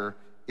master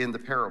in the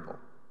parable.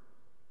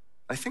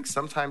 I think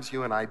sometimes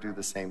you and I do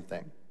the same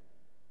thing.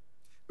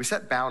 We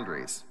set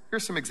boundaries.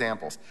 Here's some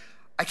examples.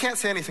 I can't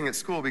say anything at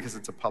school because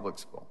it's a public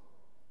school.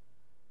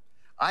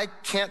 I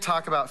can't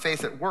talk about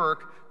faith at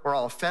work or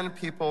I'll offend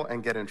people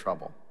and get in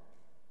trouble.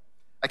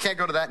 I can't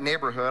go to that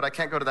neighborhood. I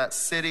can't go to that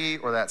city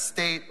or that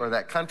state or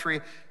that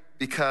country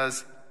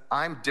because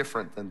I'm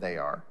different than they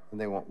are and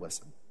they won't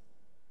listen.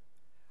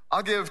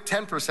 I'll give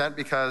 10%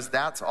 because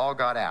that's all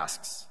God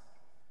asks.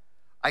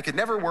 I could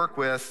never work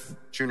with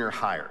junior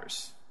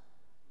hires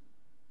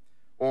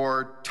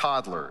or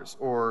toddlers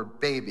or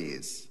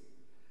babies.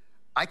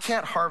 I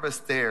can't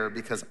harvest there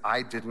because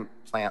I didn't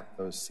plant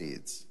those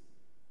seeds.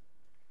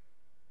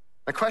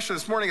 My question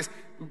this morning is,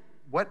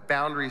 what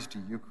boundaries do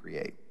you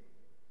create?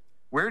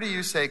 Where do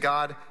you say,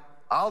 God,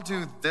 I'll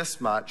do this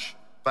much,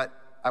 but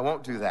I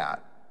won't do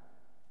that?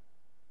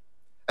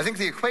 I think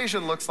the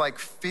equation looks like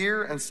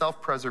fear and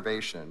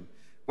self-preservation,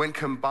 when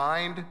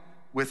combined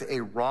with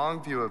a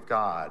wrong view of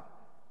God,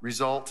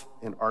 result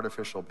in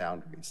artificial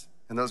boundaries.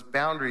 And those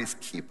boundaries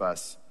keep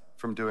us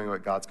from doing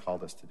what God's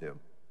called us to do.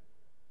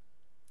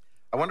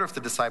 I wonder if the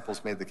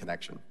disciples made the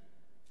connection.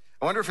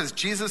 I wonder if as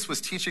Jesus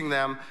was teaching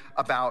them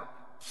about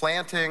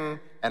planting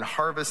and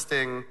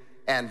harvesting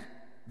and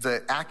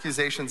the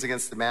accusations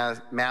against the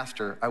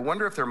master, I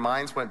wonder if their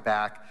minds went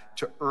back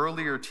to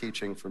earlier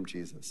teaching from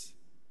Jesus.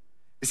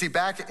 You see,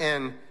 back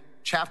in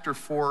chapter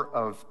 4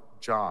 of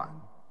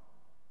John,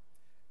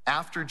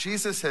 after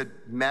Jesus had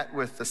met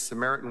with the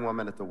Samaritan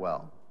woman at the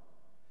well,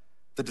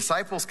 the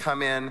disciples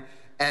come in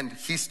and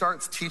he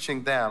starts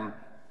teaching them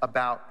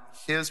about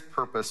his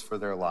purpose for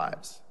their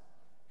lives.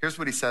 Here's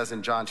what he says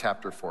in John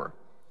chapter 4.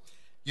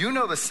 You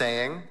know the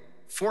saying,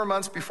 4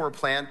 months between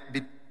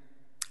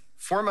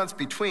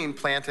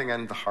planting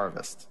and the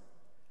harvest.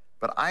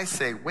 But I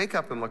say, wake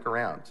up and look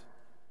around.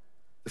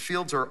 The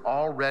fields are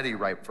already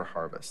ripe for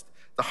harvest.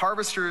 The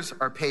harvesters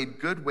are paid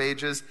good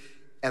wages,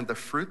 and the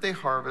fruit they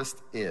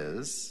harvest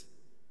is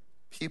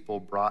people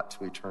brought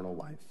to eternal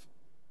life.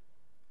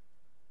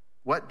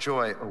 What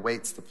joy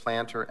awaits the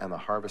planter and the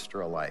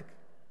harvester alike.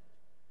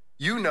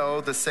 You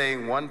know the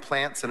saying, one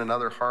plants and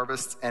another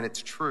harvests, and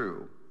it's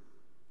true.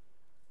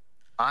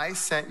 I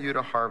sent you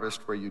to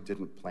harvest where you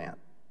didn't plant.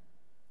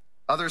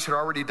 Others had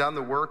already done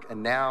the work,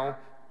 and now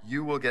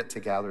you will get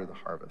to gather the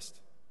harvest.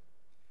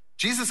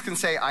 Jesus can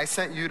say, I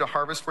sent you to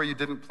harvest where you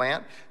didn't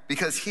plant,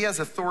 because he has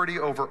authority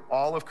over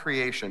all of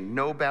creation,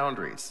 no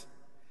boundaries.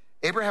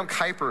 Abraham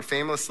Kuyper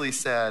famously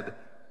said,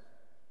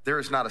 there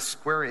is not a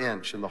square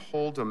inch in the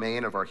whole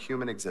domain of our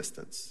human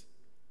existence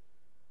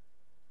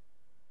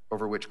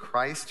over which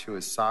Christ, who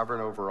is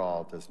sovereign over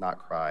all, does not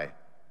cry,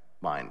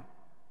 mine.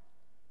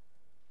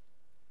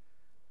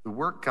 The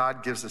work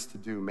God gives us to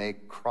do may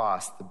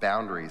cross the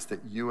boundaries that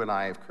you and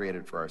I have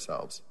created for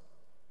ourselves.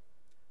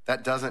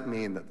 That doesn't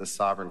mean that the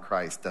sovereign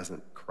Christ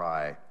doesn't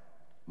cry,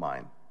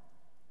 mine.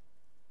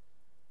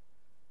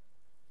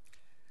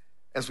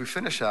 As we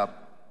finish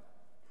up,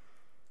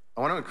 I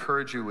want to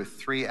encourage you with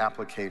 3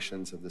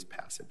 applications of this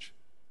passage.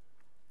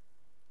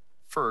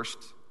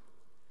 First,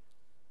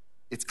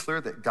 it's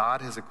clear that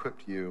God has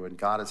equipped you and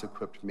God has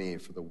equipped me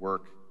for the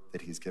work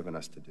that he's given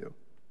us to do.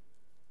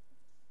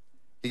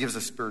 He gives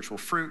us spiritual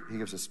fruit. He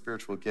gives us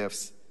spiritual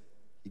gifts.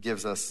 He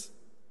gives us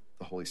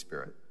the Holy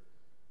Spirit.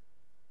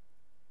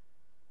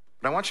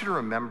 But I want you to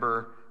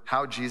remember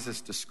how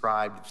Jesus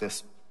described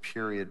this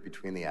period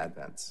between the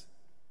Advents.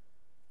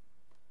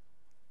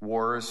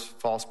 Wars,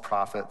 false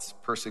prophets,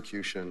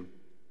 persecution.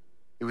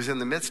 It was in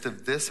the midst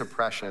of this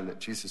oppression that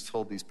Jesus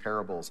told these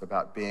parables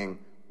about being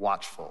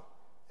watchful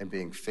and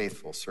being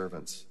faithful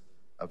servants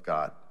of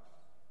God.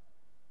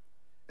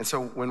 And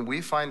so when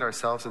we find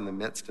ourselves in the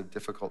midst of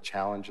difficult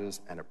challenges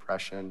and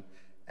oppression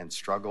and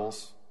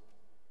struggles,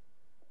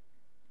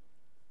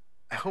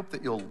 I hope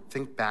that you'll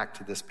think back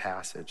to this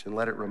passage and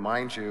let it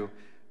remind you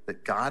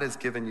that God has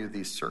given you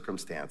these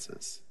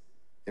circumstances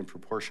in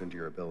proportion to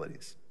your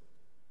abilities.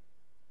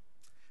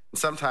 And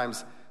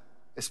sometimes,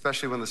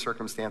 especially when the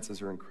circumstances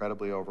are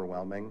incredibly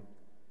overwhelming,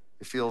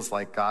 it feels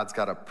like God's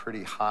got a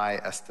pretty high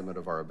estimate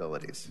of our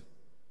abilities.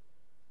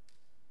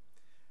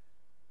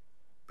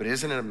 But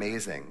isn't it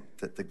amazing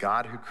that the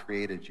God who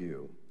created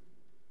you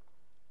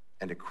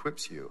and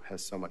equips you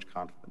has so much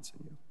confidence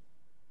in you?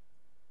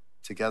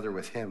 Together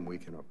with him, we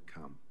can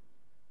overcome.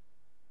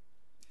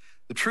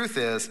 The truth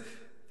is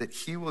that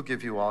he will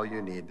give you all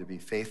you need to be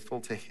faithful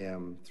to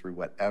him through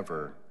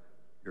whatever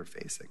you're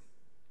facing.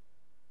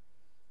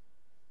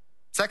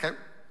 Second,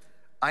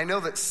 I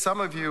know that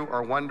some of you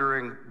are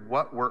wondering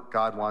what work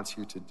God wants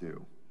you to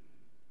do.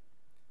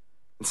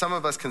 And some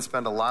of us can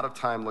spend a lot of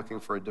time looking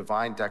for a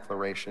divine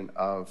declaration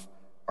of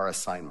our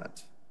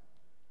assignment.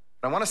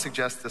 But I want to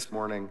suggest this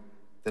morning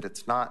that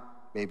it's not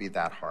maybe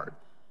that hard.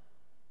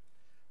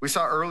 We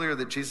saw earlier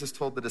that Jesus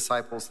told the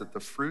disciples that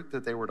the fruit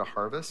that they were to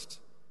harvest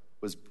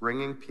was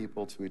bringing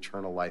people to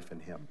eternal life in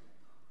him.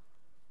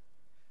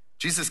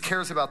 Jesus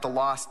cares about the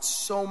lost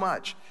so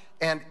much,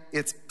 and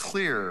it's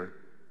clear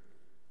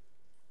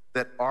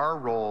that our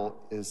role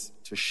is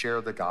to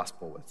share the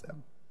gospel with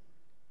them.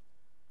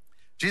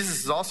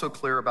 Jesus is also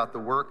clear about the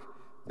work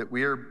that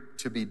we are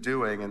to be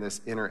doing in this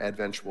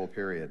interadventual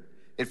period.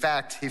 In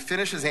fact, he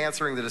finishes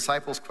answering the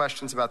disciples'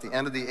 questions about the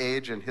end of the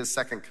age and his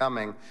second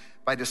coming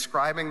by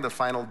describing the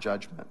final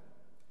judgment.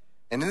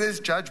 And in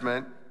his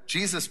judgment,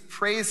 Jesus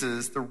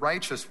praises the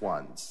righteous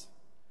ones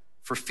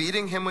for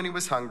feeding him when he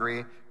was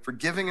hungry, for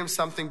giving him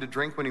something to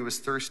drink when he was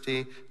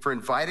thirsty, for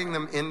inviting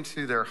them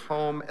into their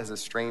home as a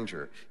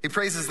stranger. He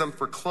praises them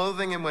for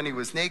clothing him when he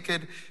was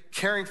naked,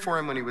 caring for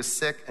him when he was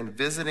sick, and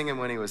visiting him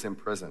when he was in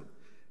prison.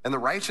 And the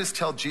righteous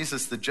tell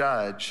Jesus, the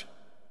judge,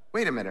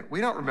 wait a minute,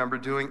 we don't remember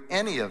doing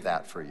any of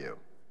that for you.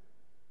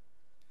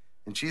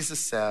 And Jesus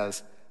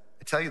says,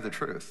 I tell you the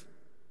truth.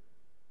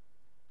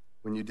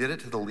 When you did it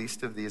to the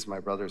least of these,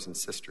 my brothers and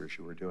sisters,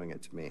 you were doing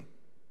it to me.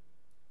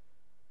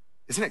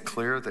 Isn't it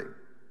clear that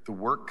the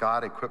work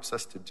God equips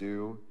us to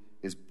do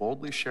is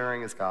boldly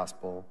sharing his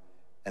gospel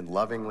and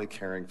lovingly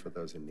caring for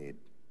those in need?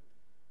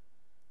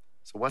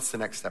 So what's the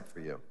next step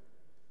for you?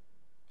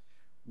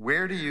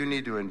 Where do you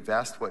need to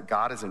invest what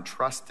God has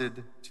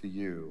entrusted to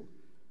you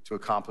to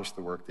accomplish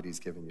the work that he's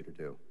given you to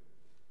do?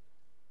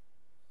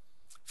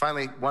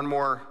 Finally, one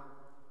more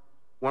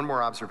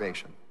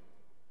observation.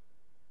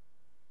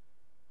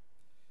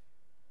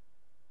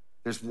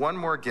 There's one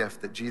more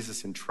gift that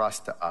Jesus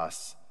entrusts to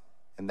us,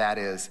 and that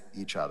is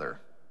each other.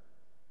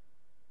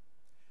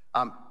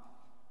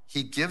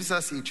 He gives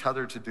us each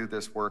other to do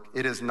this work.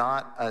 It is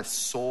not a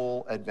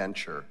sole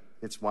adventure.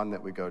 It's one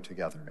that we go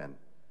together in.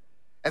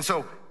 And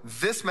so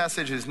this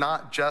message is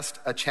not just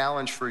a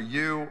challenge for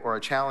you or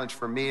a challenge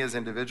for me as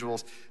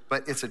individuals,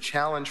 but it's a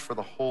challenge for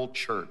the whole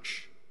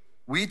church.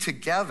 We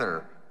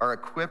together are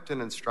equipped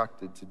and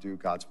instructed to do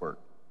God's work.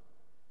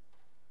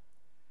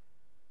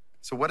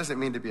 So what does it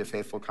mean to be a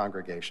faithful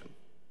congregation?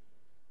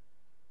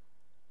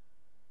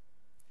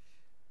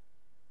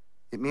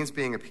 It means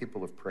being a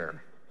people of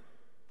prayer.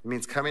 It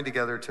means coming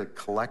together to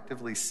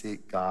collectively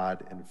seek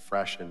God in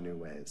fresh and new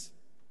ways,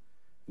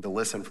 and to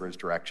listen for his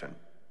direction.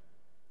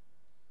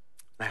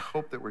 And I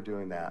hope that we're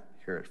doing that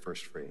here at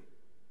First Free.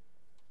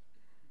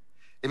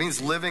 It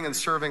means living and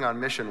serving on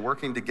mission,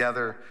 working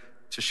together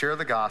to share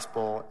the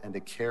gospel and to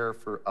care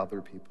for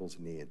other people's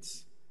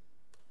needs.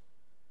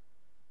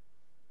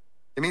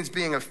 It means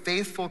being a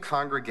faithful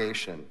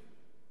congregation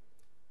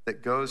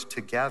that goes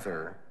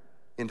together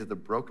into the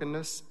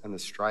brokenness and the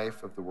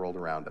strife of the world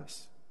around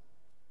us.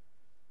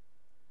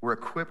 We're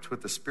equipped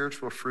with the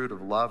spiritual fruit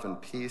of love and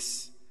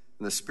peace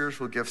and the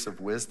spiritual gifts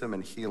of wisdom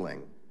and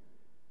healing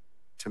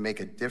to make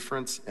a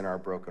difference in our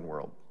broken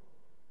world.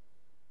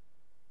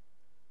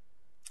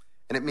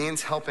 And it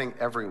means helping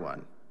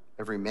everyone,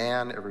 every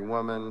man, every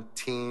woman,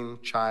 teen,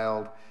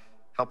 child,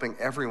 helping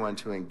everyone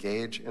to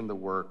engage in the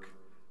work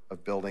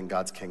of building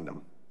God's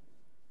kingdom.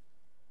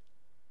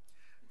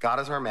 God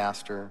is our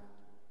master,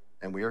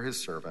 and we are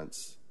his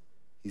servants.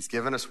 He's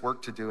given us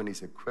work to do, and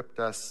he's equipped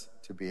us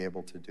to be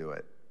able to do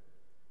it.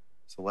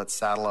 So let's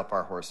saddle up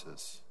our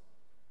horses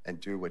and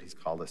do what he's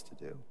called us to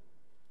do.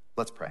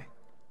 Let's pray.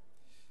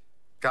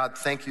 God,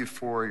 thank you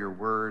for your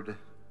word.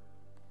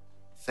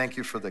 Thank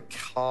you for the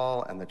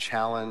call and the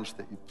challenge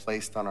that you've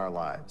placed on our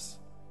lives.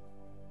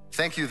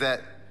 Thank you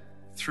that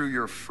through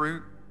your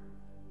fruit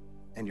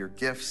and your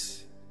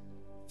gifts,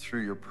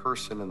 through your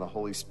person and the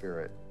Holy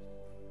Spirit,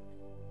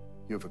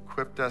 you have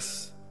equipped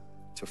us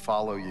to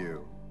follow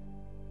you.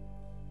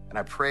 And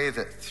I pray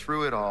that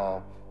through it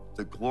all,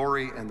 the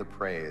glory and the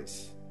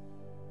praise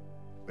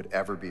would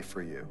ever be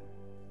for you.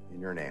 In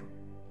your name,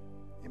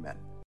 amen.